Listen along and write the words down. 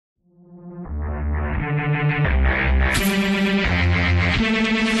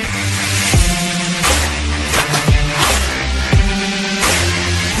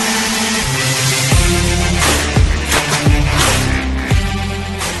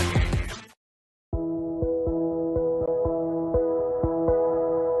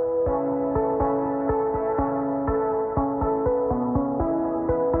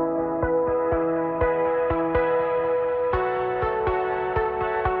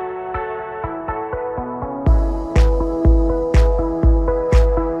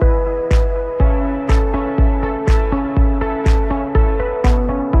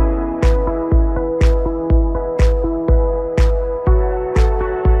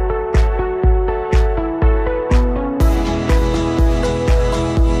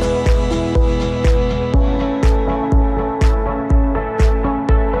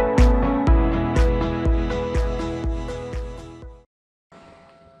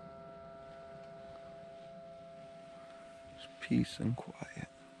peace and quiet.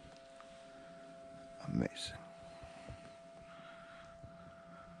 Amazing.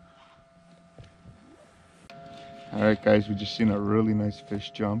 Alright guys, we just seen a really nice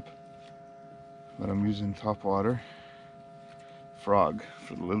fish jump, but I'm using top water frog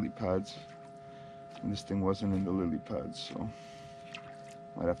for the lily pads, and this thing wasn't in the lily pads, so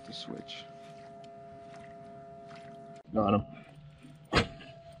might have to switch. Got him. What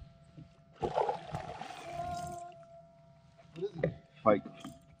is it? Pike.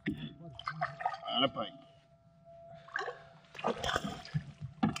 On a pike.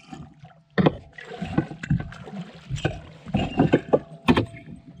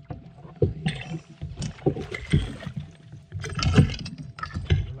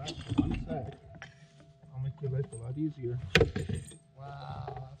 Easier. Wow,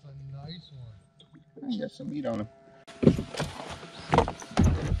 that's a nice one. I got some meat on him.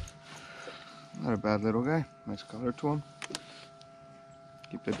 Not a bad little guy. Nice color to him.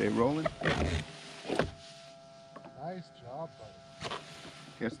 Keep the day rolling. Nice job, buddy.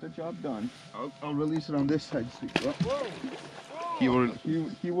 Gets the job done. I'll release it on this side. So Whoa.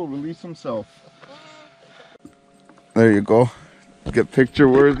 He will release himself. There you go. Get picture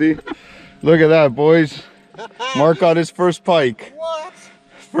worthy. Look at that, boys. Mark on his first pike. What?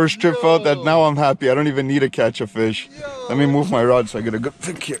 First trip out that now I'm happy. I don't even need to catch a fish. Let me move my rod so I get a good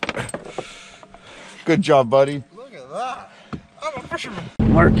pick here. Good job, buddy. Look at that. I'm a fisherman.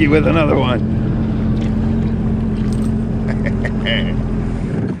 Marky with another one.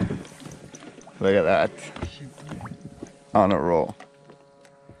 Look at that. On a roll.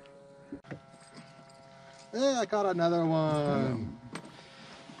 Hey, I got another one.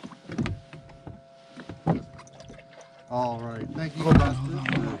 All right, thank you, Buster.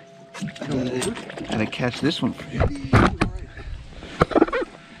 Gotta catch this one for you.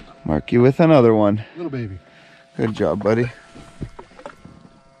 Marky with another one. Little baby. Good job, buddy.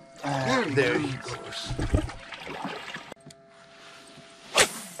 There he goes.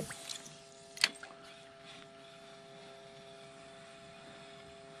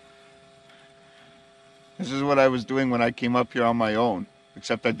 This is what I was doing when I came up here on my own,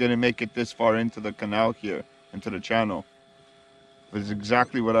 except I didn't make it this far into the canal here, into the channel. It's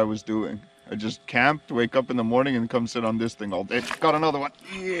exactly what I was doing. I just camped, wake up in the morning, and come sit on this thing all day. Got another one.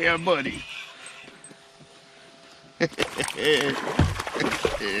 Yeah, buddy.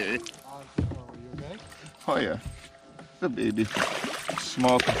 Oh yeah, the baby.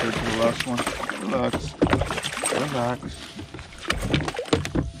 Small compared to the last one. Relax. Relax.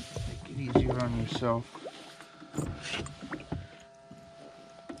 Take it easier on yourself.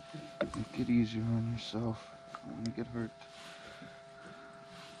 Take it easier on yourself. Don't want to get hurt.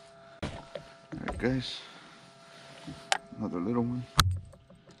 Alright guys. Another little one.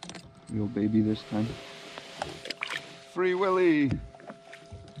 Real baby this time. Free Willy!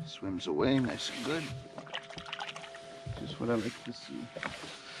 Swims away nice and good. Just what I like to see.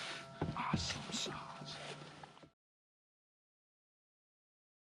 Awesome sauce.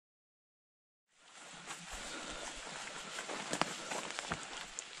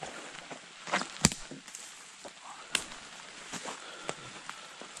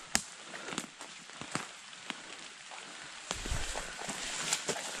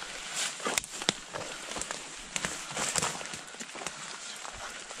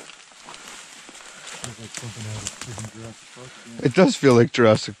 Like something out of freaking Jurassic Park. It does feel like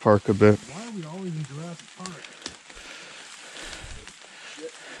Jurassic Park a bit. Why are we always in Jurassic Park?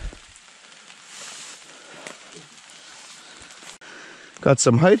 Got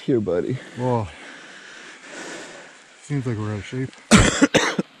some height here, buddy. Whoa. Seems like we're out of shape.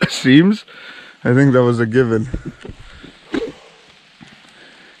 Seems? I think that was a given.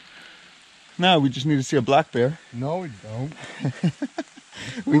 Now we just need to see a black bear. No, we don't.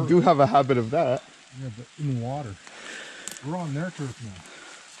 We do have a habit of that. Yeah, but in the water. We're on their turf now.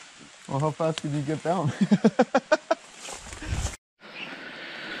 Well, how fast did you get down?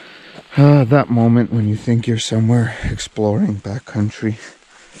 That moment when you think you're somewhere exploring backcountry,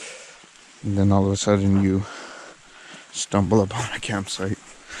 and then all of a sudden you stumble upon a campsite.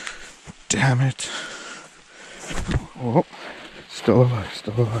 Damn it. Oh, still alive,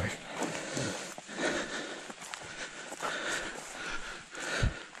 still alive.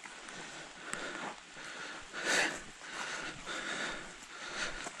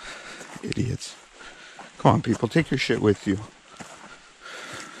 Idiots. Come on, people, take your shit with you.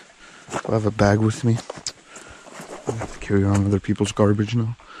 I have a bag with me. I have to carry on other people's garbage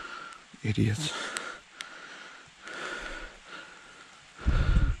now. Idiots.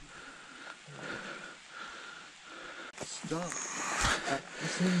 Stop at the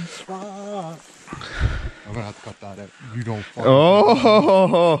same spot. I'm gonna have to cut that out. You don't fucking.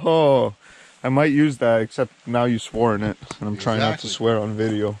 Oh, I might use that, except now you swore in it, and I'm trying not to swear on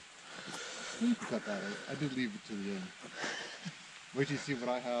video. You can cut that out. I did leave it to the end. Wait till you see what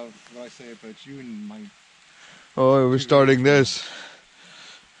I say about you and my. Oh, we're starting this.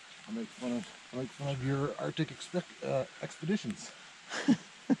 I make fun of your Arctic expeditions.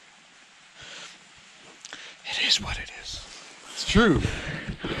 It is what it is. It's true.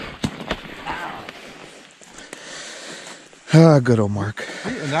 Ah, good old Mark.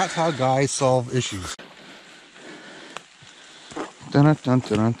 And that's how guys solve issues. Dun, dun, dun,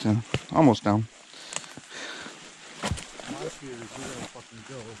 dun, dun. Almost down. My fear is you're gonna fucking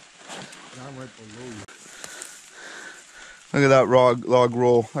go, and I'm right below you. Look at that log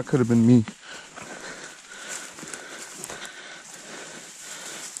roll. That could have been me.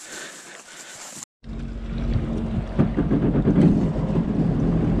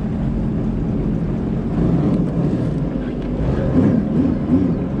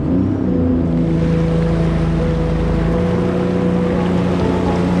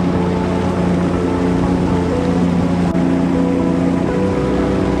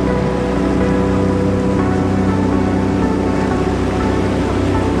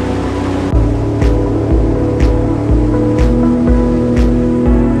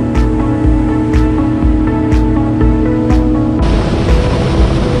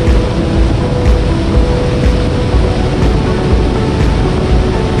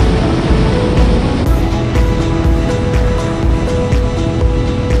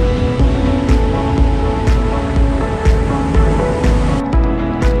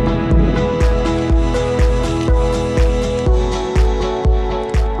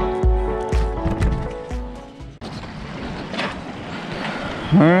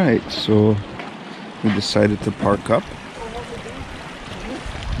 Alright, so we decided to park up.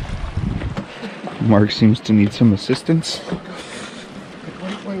 Mark seems to need some assistance.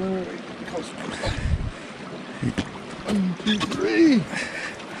 Wait. 1, 2, 3.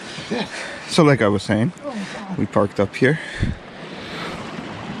 So like I was saying, we parked up here.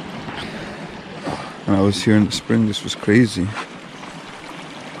 When I was here in the spring, this was crazy.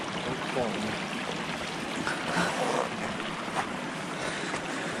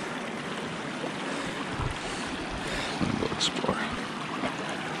 Explore.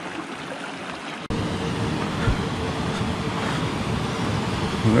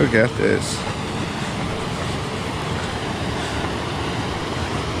 Look at this.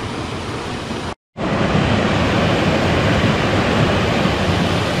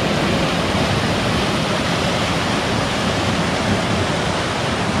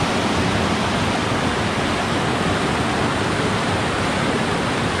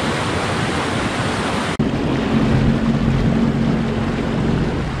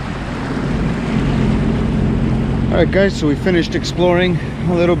 Alright guys, so we finished exploring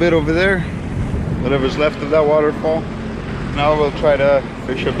a little bit over there, whatever's left of that waterfall. Now we'll try to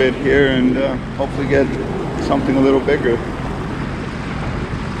fish a bit here and hopefully get something a little bigger.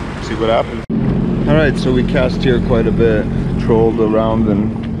 See what happens. Alright, so we cast here quite a bit, trolled around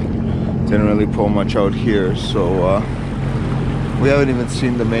and didn't really pull much out here, so we haven't even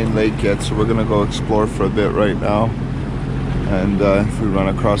seen the main lake yet, so we're gonna go explore for a bit right now. And if we run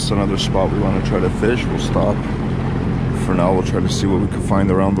across another spot we want to try to fish, we'll stop. For now, we'll try to see what we can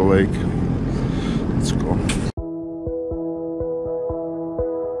find around the lake. Let's go.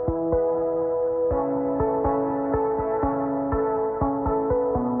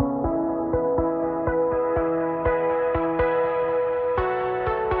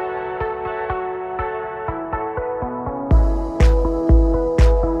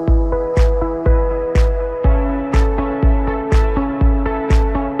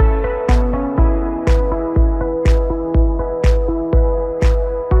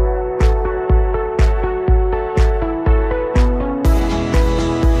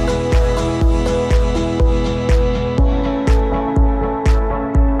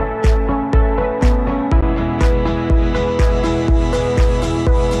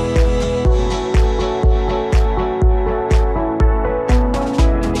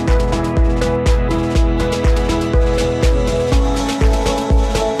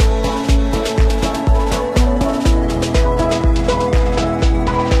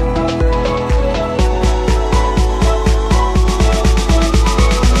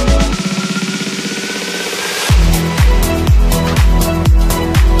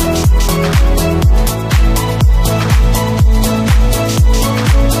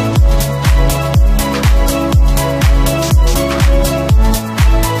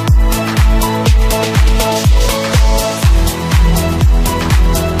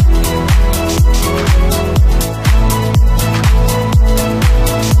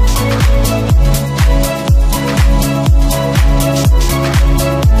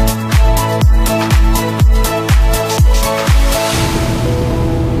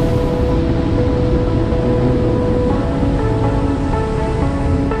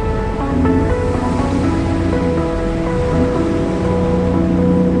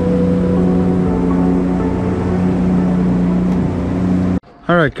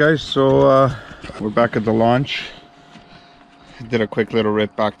 Alright guys, so we're back at the launch. Did a quick little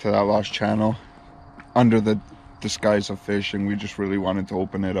rip back to that lost channel. Under the disguise of fishing, we just really wanted to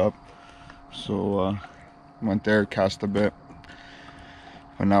open it up. So went there, cast a bit.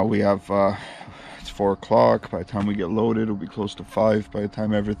 But now we have, it's 4 o'clock. By the time we get loaded, it'll be close to 5 by the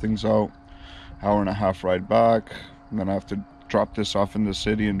time everything's out. Hour and a half ride back. And then I have to drop this off in the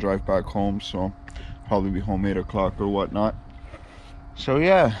city and drive back home. So probably be home 8 o'clock or whatnot. So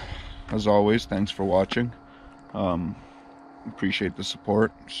yeah, as always, thanks for watching. Appreciate the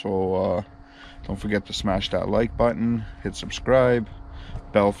support. So don't forget to smash that like button, hit subscribe,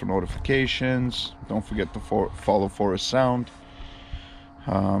 bell for notifications. Don't forget to follow Forest Sound.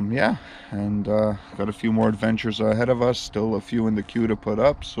 Yeah, and got a few more adventures ahead of us. Still a few in the queue to put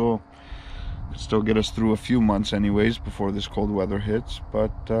up, so still get us through a few months anyways before this cold weather hits.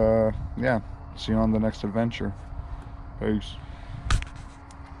 But yeah, see you on the next adventure. Peace.